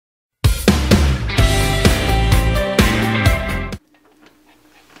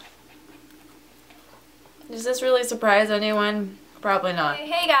Does this really surprise anyone? Probably not.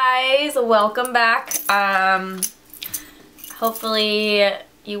 Hey guys, welcome back. Hopefully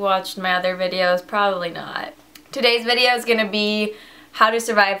you watched my other videos. Probably not. Today's video is gonna be how to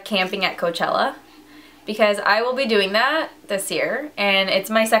survive camping at Coachella, because I will be doing that this year, and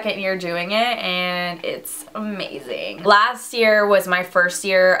it's my second year doing it, and it's amazing. Last year was my first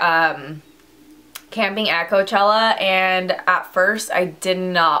year camping at Coachella, and at first I did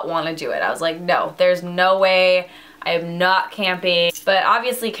not want to do it. I was like, no, there's no way. I am not camping, but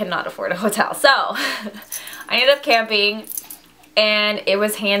obviously cannot afford a hotel. So I ended up camping, and it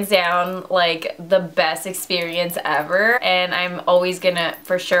was hands down like the best experience ever, and I'm always gonna,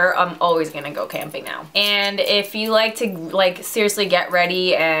 for sure, I'm always gonna go camping now. And if you like to like seriously get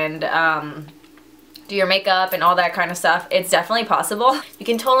ready and do your makeup and all that kind of stuff, it's definitely possible. You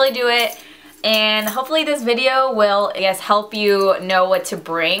can totally do it. And hopefully this video will, I guess, help you know what to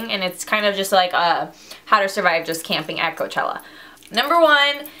bring, and it's kind of just like how to survive just camping at Coachella. Number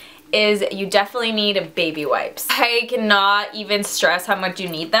one is you definitely need baby wipes. I cannot even stress how much you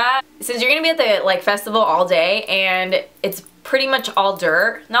need that. Since you're gonna be at the like festival all day, and it's pretty much all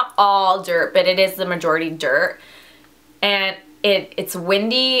dirt, not all dirt, but it is the majority dirt, and it's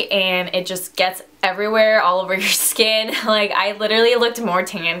windy and it just gets everywhere, all over your skin. Like, I literally looked more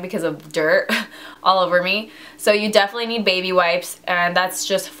tan because of dirt all over me. So you definitely need baby wipes, and that's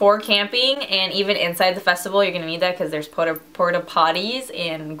just for camping, and even inside the festival you're gonna need that because there's porta potties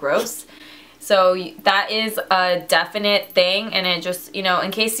and gross. So that is a definite thing, and it just, you know, in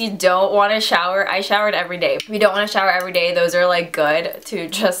case you don't want to shower, I showered every day. If you don't want to shower every day, those are like good to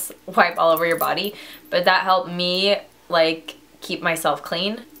just wipe all over your body, but that helped me like keep myself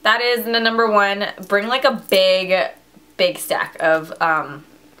clean. That is the number one. Bring like a big stack of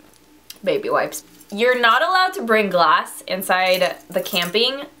baby wipes. You're not allowed to bring glass inside the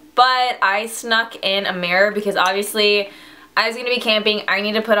camping, but I snuck in a mirror because obviously I was gonna be camping, I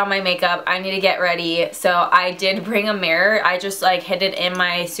need to put on my makeup, I need to get ready, so I did bring a mirror. I just like hid it in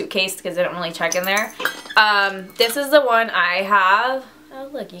my suitcase because I didn't really check in there. This is the one I have.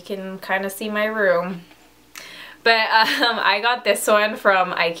 Oh look, you can kind of see my room. But I got this one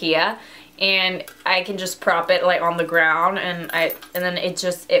from IKEA, and I can just prop it like on the ground, and then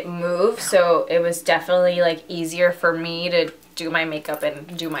it moves, so it was definitely like easier for me to do my makeup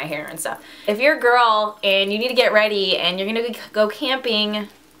and do my hair and stuff. If you're a girl and you need to get ready and you're gonna go camping,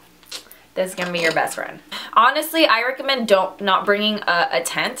 this is gonna be your best friend. Honestly, I recommend not bringing a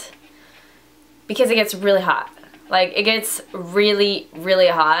tent because it gets really hot. Like, it gets really, really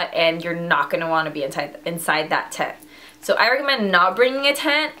hot, and you're not going to want to be inside that tent. So I recommend not bringing a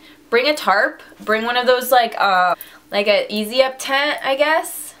tent. Bring a tarp. Bring one of those like a easy up tent, I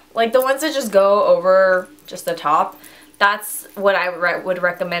guess. Like the ones that just go over just the top. That's what I would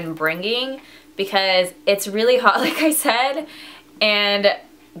recommend bringing, because it's really hot, like I said. And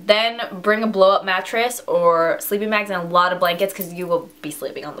then bring a blow-up mattress or sleeping bags and a lot of blankets, because you will be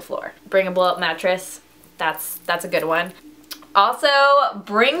sleeping on the floor. Bring a blow-up mattress. That's a good one. Also,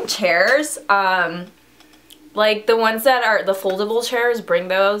 bring chairs, like the ones that are the foldable chairs, bring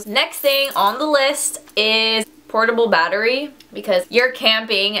those. Next thing on the list is portable battery, because you're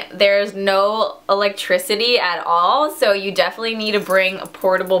camping, there's no electricity at all, so you definitely need to bring a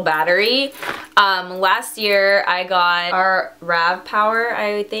portable battery. Last year I got our RAV Power,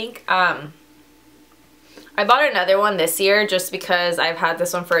 I think. I bought another one this year just because I've had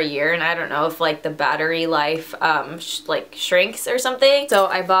this one for a year, and I don't know if like the battery life like shrinks or something. So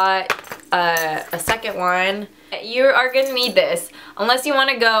I bought a second one. You are gonna need this unless you want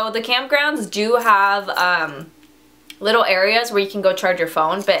to go. The campgrounds do have little areas where you can go charge your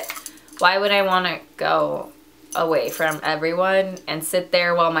phone, but why would I want to go away from everyone and sit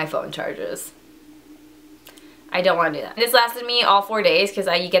there while my phone charges? I don't want to do that. This lasted me all 4 days because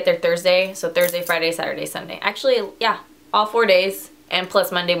you get there Thursday. So Thursday, Friday, Saturday, Sunday. Actually, yeah, all 4 days and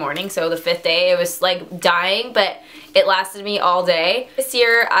plus Monday morning. So the 5th day, it was like dying, but it lasted me all day. This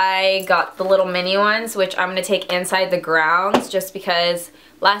year, I got the little mini ones, which I'm going to take inside the grounds just because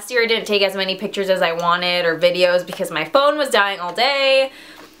last year I didn't take as many pictures as I wanted or videos because my phone was dying all day.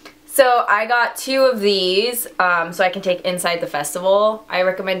 So I got 2 of these so I can take inside the festival. I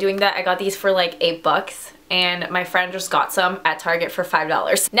recommend doing that. I got these for like $8. And my friend just got some at Target for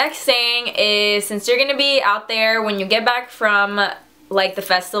 $5. Next thing is, since you're gonna be out there when you get back from like the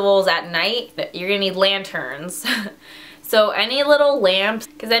festivals at night, you're gonna need lanterns. So any little lamps,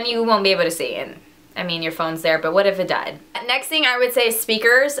 because then you won't be able to see, and I mean your phone's there, but what if it died? Next thing I would say is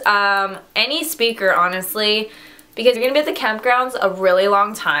speakers. Any speaker, honestly, because you're gonna be at the campgrounds a really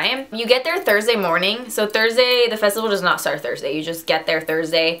long time. You get there Thursday morning, so Thursday, the festival does not start Thursday, you just get there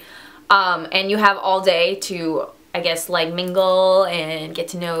Thursday. And you have all day to, I guess, like mingle and get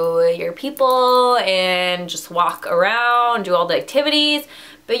to know your people and just walk around, do all the activities.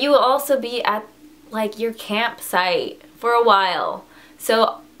 But you will also be at like your campsite for a while.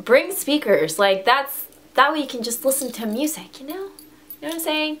 So bring speakers, like that way you can just listen to music, you know? You know what I'm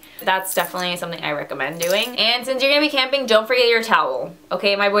saying? That's definitely something I recommend doing. And since you're gonna be camping, don't forget your towel.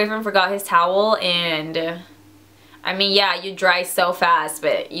 Okay, my boyfriend forgot his towel, and I mean, yeah, you dry so fast,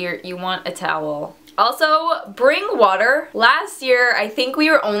 but you want a towel. Also, bring water. Last year, I think we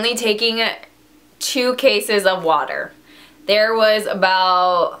were only taking 2 cases of water. There was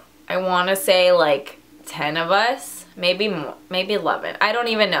about, I want to say like 10 of us, maybe more, maybe 11. I don't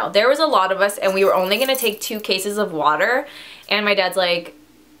even know. There was a lot of us, and we were only going to take 2 cases of water. And my dad's like,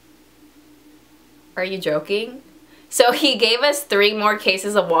 are you joking? So he gave us 3 more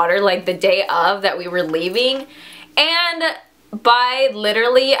cases of water like the day of that we were leaving. And by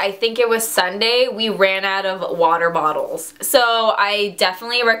literally, I think it was Sunday, we ran out of water bottles. So I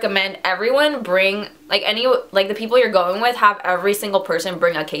definitely recommend everyone bring, like the people you're going with, have every single person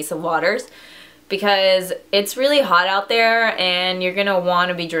bring a case of waters, because it's really hot out there and you're gonna want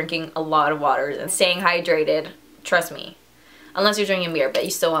to be drinking a lot of waters and staying hydrated. Trust me. Unless you're drinking beer, but you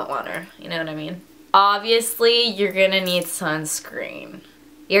still want water. You know what I mean? Obviously, you're gonna need sunscreen.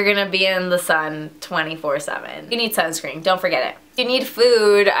 You're gonna be in the sun 24/7. You need sunscreen, don't forget it. You need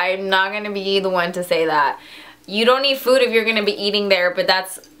food. I'm not gonna be the one to say that. You don't need food if you're gonna be eating there, but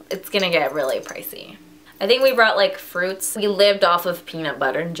it's gonna get really pricey. I think we brought like fruits. We lived off of peanut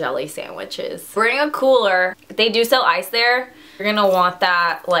butter and jelly sandwiches. Bring a cooler. They do sell ice there. You're gonna want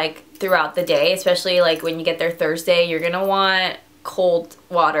that like throughout the day, especially like when you get there Thursday. You're gonna want cold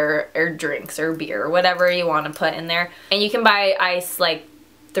water or drinks or beer or whatever you want to put in there. And you can buy ice like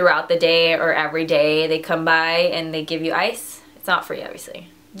throughout the day or every day. They come by and they give you ice. It's not free, obviously.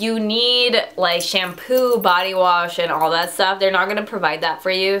 You need like shampoo, body wash, and all that stuff. They're not gonna provide that for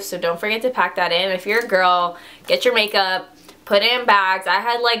you, so don't forget to pack that in. If you're a girl, get your makeup, put it in bags. I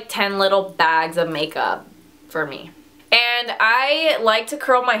had like 10 little bags of makeup for me. And I like to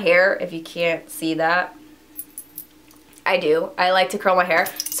curl my hair, if you can't see that. I do. I like to curl my hair.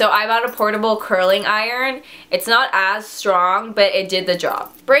 So I bought a portable curling iron. It's not as strong, but it did the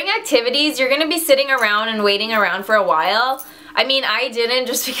job. Bring activities. You're going to be sitting around and waiting around for a while. I mean, I didn't,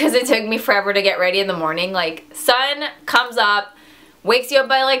 just because it took me forever to get ready in the morning. Like, sun comes up, wakes you up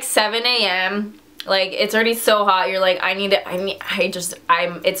by like 7 a.m. Like, it's already so hot. You're like,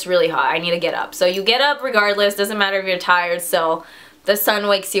 it's really hot. I need to get up. So you get up regardless. Doesn't matter if you're tired. So the sun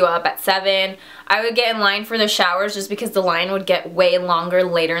wakes you up at 7. I would get in line for the showers just because the line would get way longer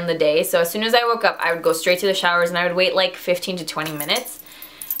later in the day. So as soon as I woke up, I would go straight to the showers and I would wait like 15 to 20 minutes.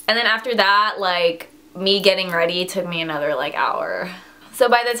 And then after that, like, me getting ready took me another like hour. So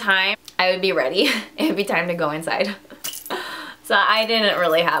by the time I would be ready, it would be time to go inside. So I didn't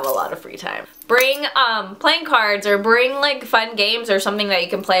really have a lot of free time. Bring playing cards, or bring like fun games or something that you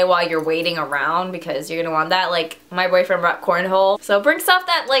can play while you're waiting around, because you're gonna want that. Like, my boyfriend brought cornhole. So bring stuff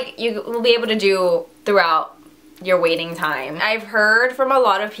that like you will be able to do throughout your waiting time. I've heard from a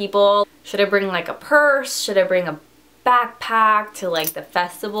lot of people, should I bring like a purse? Should I bring a backpack to like the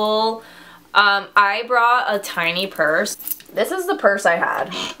festival? I brought a tiny purse. This is the purse I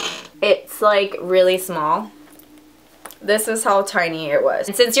had. It's like really small. This is how tiny it was.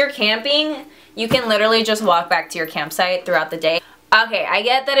 And since you're camping, you can literally just walk back to your campsite throughout the day. Okay, I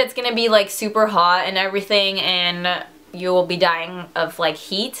get that it's gonna be like super hot and everything, and you will be dying of like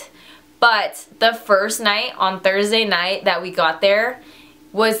heat. But the first night, on Thursday night that we got there,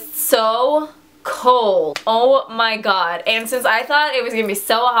 was so cold. Oh my god. And since I thought it was gonna be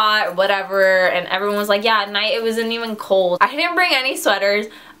so hot, whatever, and everyone was like, yeah, at night it wasn't even cold. I didn't bring any sweaters.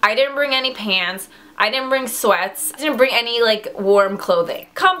 I didn't bring any pants. I didn't bring sweats. I didn't bring any like warm clothing.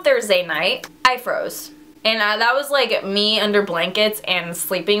 Come Thursday night, I froze. And that was like me under blankets and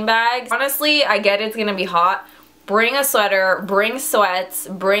sleeping bags. Honestly, I get it's gonna be hot. Bring a sweater, bring sweats,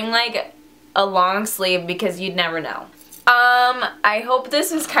 bring like a long sleeve, because you'd never know. I hope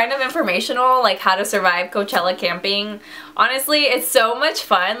this is kind of informational, like how to survive Coachella camping. Honestly, it's so much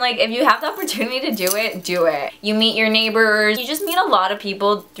fun. Like, if you have the opportunity to do it, do it. You meet your neighbors. You just meet a lot of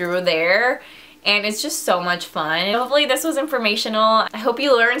people through there. And it's just so much fun. Hopefully this was informational. I hope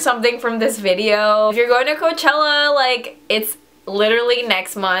you learned something from this video. If you're going to Coachella, like, it's literally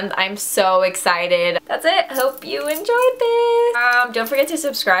next month. I'm so excited. That's it. Hope you enjoyed this. Don't forget to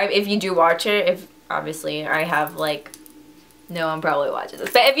subscribe if you do watch it. If obviously I have like, no one probably watches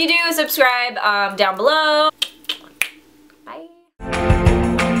this. But if you do, subscribe down below.